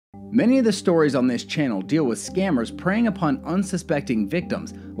Many of the stories on this channel deal with scammers preying upon unsuspecting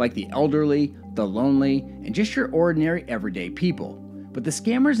victims like the elderly, the lonely, and just your ordinary everyday people. But the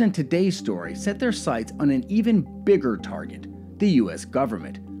scammers in today's story set their sights on an even bigger target, the US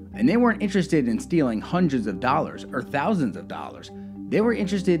government. And they weren't interested in stealing hundreds of dollars or thousands of dollars. They were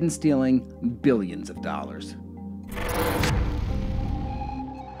interested in stealing billions of dollars.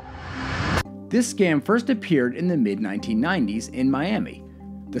 This scam first appeared in the mid-1990s in Miami.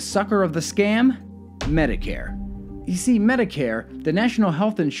 The sucker of the scam? Medicare. You see, Medicare, the national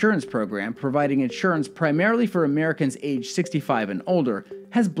health insurance program providing insurance primarily for Americans aged 65 and older,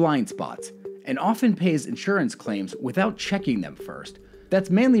 has blind spots and often pays insurance claims without checking them first. That's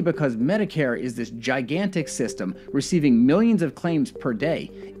mainly because Medicare is this gigantic system receiving millions of claims per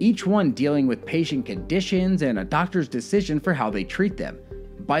day, each one dealing with patient conditions and a doctor's decision for how they treat them.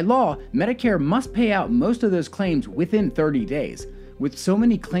 By law, Medicare must pay out most of those claims within 30 days. With so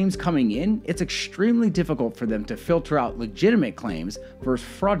many claims coming in, it's extremely difficult for them to filter out legitimate claims versus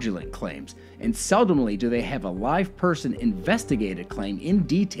fraudulent claims, and seldomly do they have a live person investigate a claim in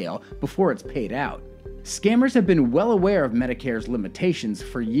detail before it's paid out. Scammers have been well aware of Medicare's limitations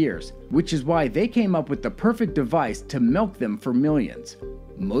for years, which is why they came up with the perfect device to milk them for millions: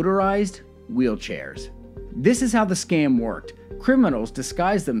 motorized wheelchairs. This is how the scam worked. Criminals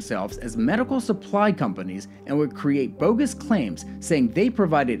disguised themselves as medical supply companies and would create bogus claims saying they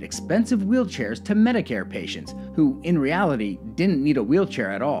provided expensive wheelchairs to Medicare patients who, in reality, didn't need a wheelchair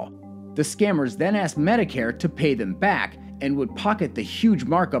at all. The scammers then asked Medicare to pay them back and would pocket the huge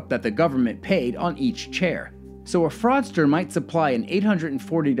markup that the government paid on each chair. So a fraudster might supply an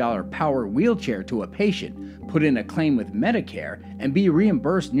 $840 power wheelchair to a patient, put in a claim with Medicare, and be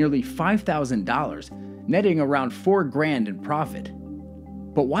reimbursed nearly $5,000. Netting around $4,000 in profit.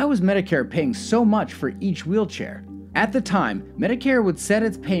 But why was Medicare paying so much for each wheelchair? At the time, Medicare would set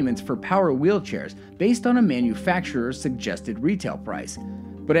its payments for power wheelchairs based on a manufacturer's suggested retail price.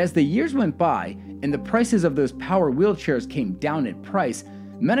 But as the years went by and the prices of those power wheelchairs came down in price,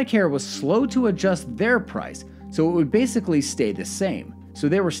 Medicare was slow to adjust their price, so it would basically stay the same. So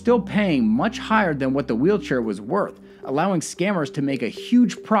they were still paying much higher than what the wheelchair was worth, allowing scammers to make a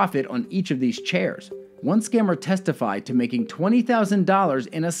huge profit on each of these chairs. One scammer testified to making $20,000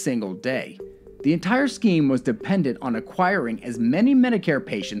 in a single day. The entire scheme was dependent on acquiring as many Medicare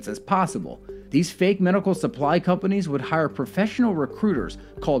patients as possible. These fake medical supply companies would hire professional recruiters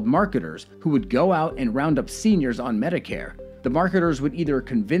called marketers who would go out and round up seniors on Medicare. The marketers would either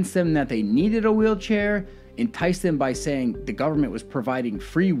convince them that they needed a wheelchair, entice them by saying the government was providing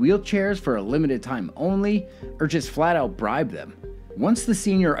free wheelchairs for a limited time only, or just flat out bribe them. Once the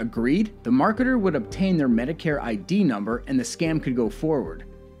senior agreed, the marketer would obtain their Medicare ID number and the scam could go forward.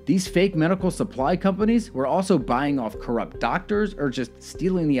 These fake medical supply companies were also buying off corrupt doctors or just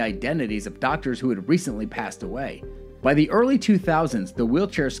stealing the identities of doctors who had recently passed away. By the early 2000s, the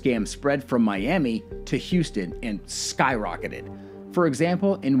wheelchair scam spread from Miami to Houston and skyrocketed. For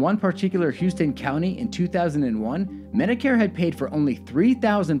example, in one particular Houston county in 2001, Medicare had paid for only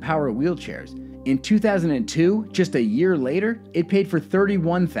 3,000 power wheelchairs. In 2002, just a year later, it paid for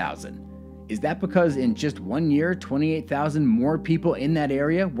 31,000. Is that because in just 1 year, 28,000 more people in that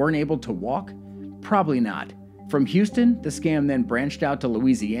area weren't able to walk? Probably not. From Houston, the scam then branched out to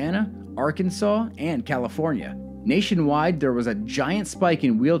Louisiana, Arkansas, and California. Nationwide, there was a giant spike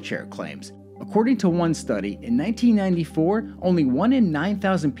in wheelchair claims. According to one study, in 1994, only 1 in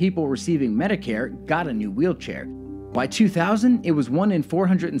 9,000 people receiving Medicare got a new wheelchair. By 2000, it was 1 in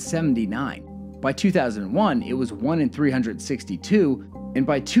 479. By 2001, it was 1 in 362, and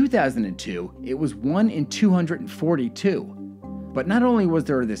by 2002, it was 1 in 242. But not only was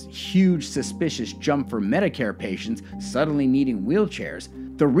there this huge suspicious jump for Medicare patients suddenly needing wheelchairs,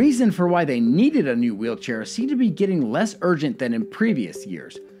 the reason for why they needed a new wheelchair seemed to be getting less urgent than in previous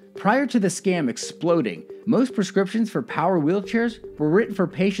years. Prior to the scam exploding, most prescriptions for power wheelchairs were written for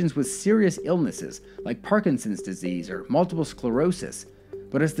patients with serious illnesses like Parkinson's disease or multiple sclerosis.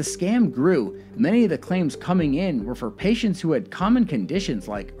 But as the scam grew, many of the claims coming in were for patients who had common conditions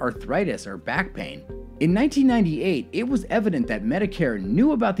like arthritis or back pain. In 1998, it was evident that Medicare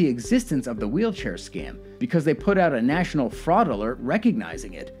knew about the existence of the wheelchair scam because they put out a national fraud alert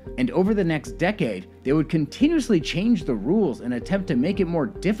recognizing it. And over the next decade, they would continuously change the rules and attempt to make it more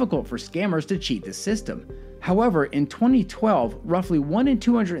difficult for scammers to cheat the system. However, in 2012, roughly 1 in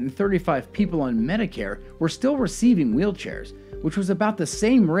 235 people on Medicare were still receiving wheelchairs, which was about the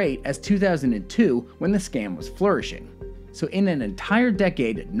same rate as 2002 when the scam was flourishing. So in an entire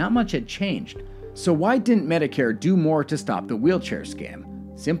decade, not much had changed. So why didn't Medicare do more to stop the wheelchair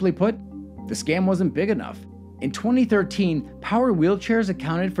scam? Simply put, the scam wasn't big enough. In 2013, power wheelchairs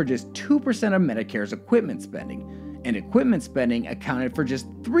accounted for just 2% of Medicare's equipment spending, and equipment spending accounted for just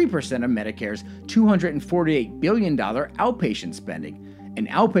 3% of Medicare's $248 billion outpatient spending, and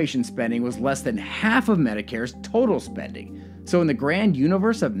outpatient spending was less than half of Medicare's total spending. So in the grand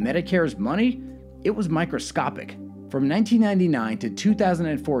universe of Medicare's money, it was microscopic. From 1999 to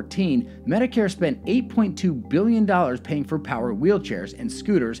 2014, Medicare spent $8.2 billion paying for power wheelchairs and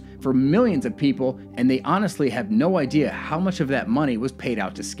scooters for millions of people, and they honestly have no idea how much of that money was paid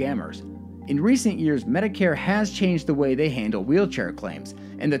out to scammers. In recent years, Medicare has changed the way they handle wheelchair claims,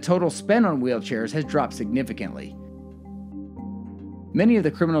 and the total spend on wheelchairs has dropped significantly. Many of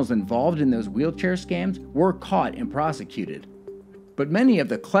the criminals involved in those wheelchair scams were caught and prosecuted. But many of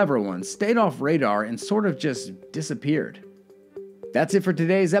the clever ones stayed off radar and sort of just disappeared. That's it for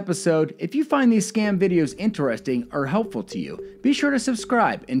today's episode. If you find these scam videos interesting or helpful to you, be sure to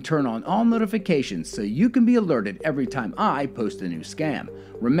subscribe and turn on all notifications so you can be alerted every time I post a new scam.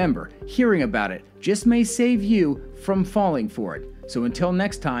 Remember, hearing about it just may save you from falling for it. So until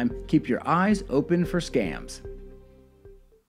next time, keep your eyes open for scams.